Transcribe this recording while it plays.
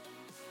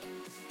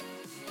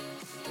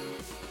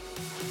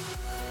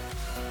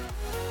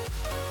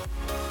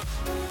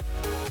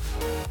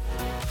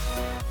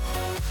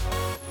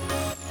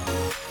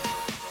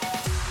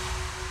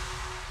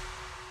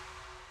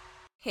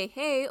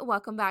Hey,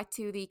 welcome back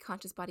to the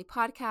Conscious Body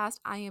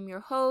Podcast. I am your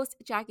host,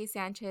 Jackie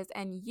Sanchez,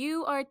 and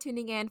you are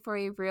tuning in for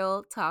a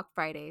Real Talk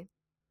Friday.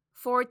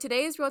 For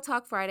today's Real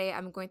Talk Friday,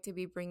 I'm going to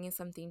be bringing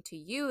something to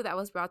you that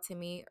was brought to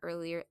me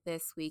earlier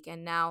this week.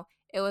 And now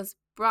it was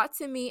brought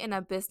to me in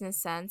a business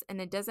sense,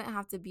 and it doesn't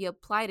have to be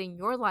applied in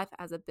your life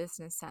as a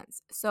business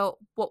sense. So,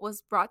 what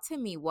was brought to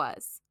me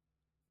was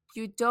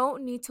you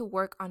don't need to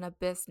work on a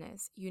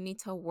business, you need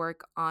to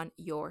work on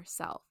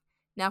yourself.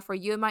 Now, for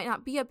you, it might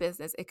not be a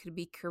business. It could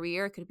be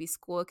career, it could be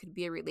school, it could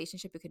be a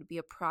relationship, it could be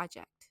a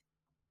project.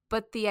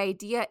 But the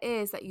idea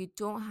is that you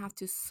don't have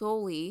to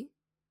solely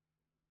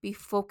be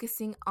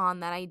focusing on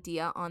that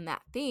idea, on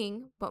that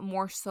thing, but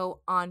more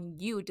so on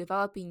you,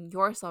 developing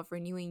yourself,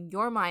 renewing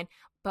your mind,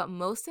 but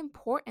most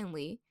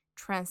importantly,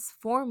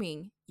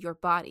 transforming your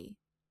body.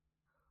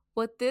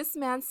 What this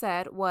man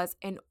said was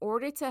in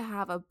order to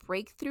have a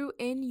breakthrough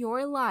in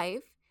your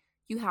life,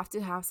 you have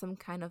to have some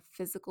kind of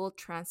physical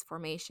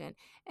transformation.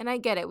 And I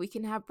get it, we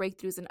can have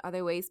breakthroughs in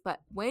other ways,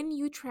 but when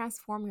you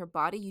transform your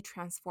body, you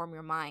transform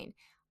your mind.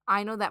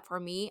 I know that for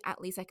me,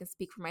 at least I can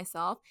speak for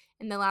myself.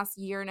 In the last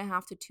year and a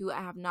half to two, I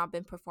have not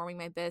been performing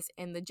my best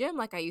in the gym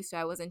like I used to.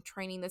 I wasn't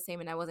training the same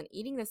and I wasn't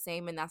eating the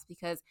same. And that's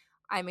because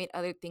I made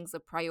other things a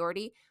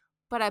priority.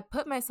 But I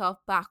put myself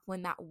back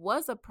when that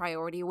was a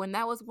priority, when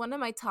that was one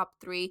of my top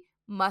 3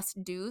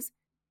 must do's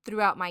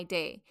throughout my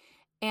day.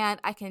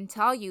 And I can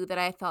tell you that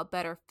I felt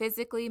better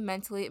physically,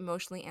 mentally,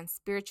 emotionally, and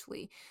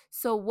spiritually.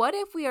 So, what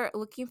if we are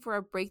looking for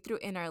a breakthrough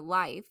in our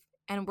life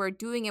and we're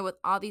doing it with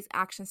all these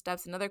action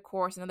steps, another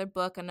course, another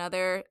book,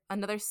 another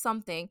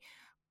something,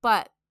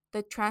 but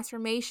the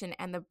transformation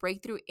and the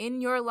breakthrough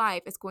in your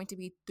life is going to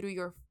be through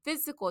your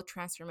physical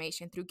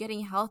transformation, through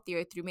getting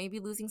healthier, through maybe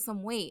losing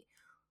some weight?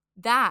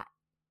 That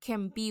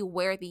can be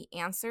where the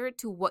answer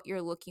to what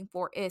you're looking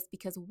for is,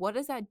 because what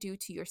does that do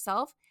to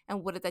yourself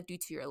and what does that do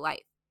to your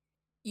life?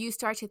 You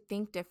start to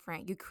think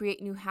different, you create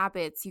new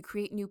habits, you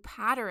create new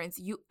patterns,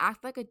 you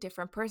act like a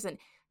different person.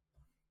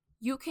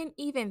 You can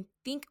even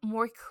think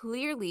more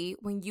clearly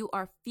when you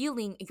are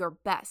feeling your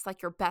best,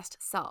 like your best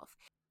self.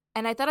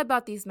 And I thought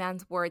about these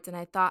man's words and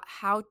I thought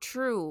how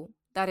true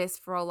that is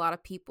for a lot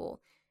of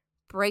people.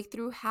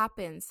 Breakthrough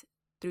happens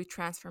through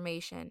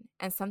transformation,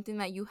 and something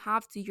that you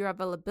have to your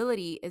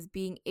availability is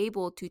being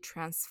able to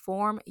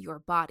transform your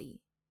body.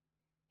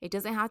 It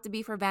doesn't have to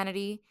be for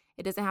vanity.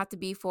 It doesn't have to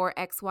be for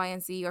X, Y,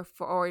 and Z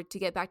or to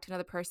get back to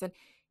another person.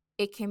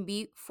 It can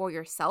be for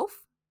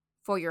yourself,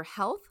 for your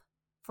health,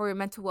 for your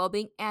mental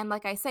well-being, and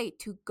like I say,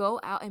 to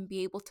go out and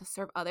be able to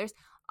serve others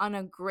on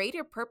a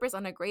greater purpose,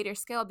 on a greater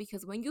scale,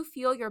 because when you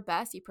feel your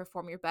best, you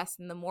perform your best,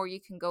 and the more you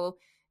can go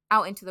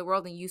out into the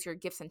world and use your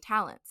gifts and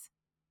talents.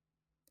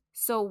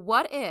 So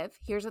what if,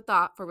 here's a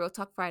thought for Real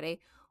Talk Friday,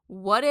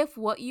 what if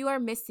what you are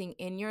missing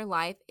in your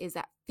life is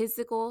that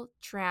physical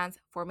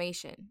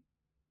transformation?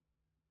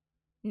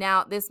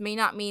 Now, this may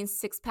not mean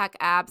 6-pack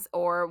abs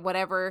or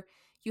whatever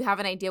you have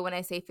an idea when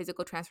I say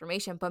physical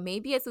transformation, but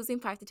maybe it's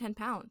losing 5 to 10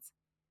 pounds.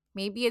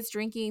 Maybe it's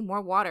drinking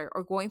more water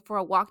or going for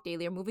a walk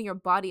daily or moving your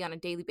body on a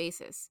daily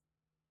basis.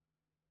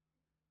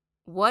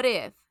 What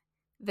if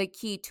the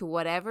key to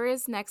whatever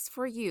is next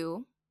for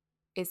you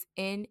is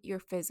in your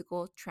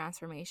physical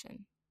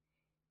transformation?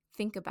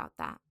 Think about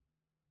that.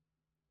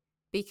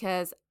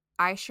 Because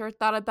I sure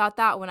thought about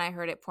that when I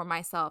heard it for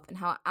myself and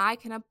how I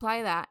can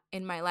apply that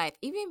in my life.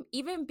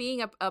 Even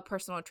being a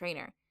personal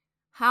trainer,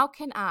 how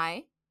can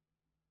I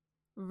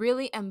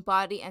really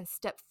embody and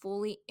step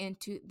fully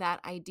into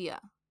that idea?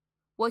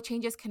 What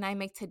changes can I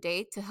make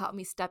today to help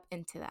me step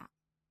into that?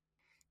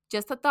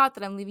 Just a thought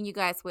that I'm leaving you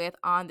guys with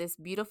on this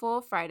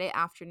beautiful Friday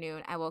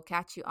afternoon. I will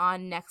catch you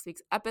on next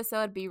week's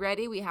episode. Be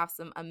ready. We have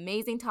some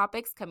amazing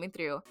topics coming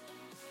through.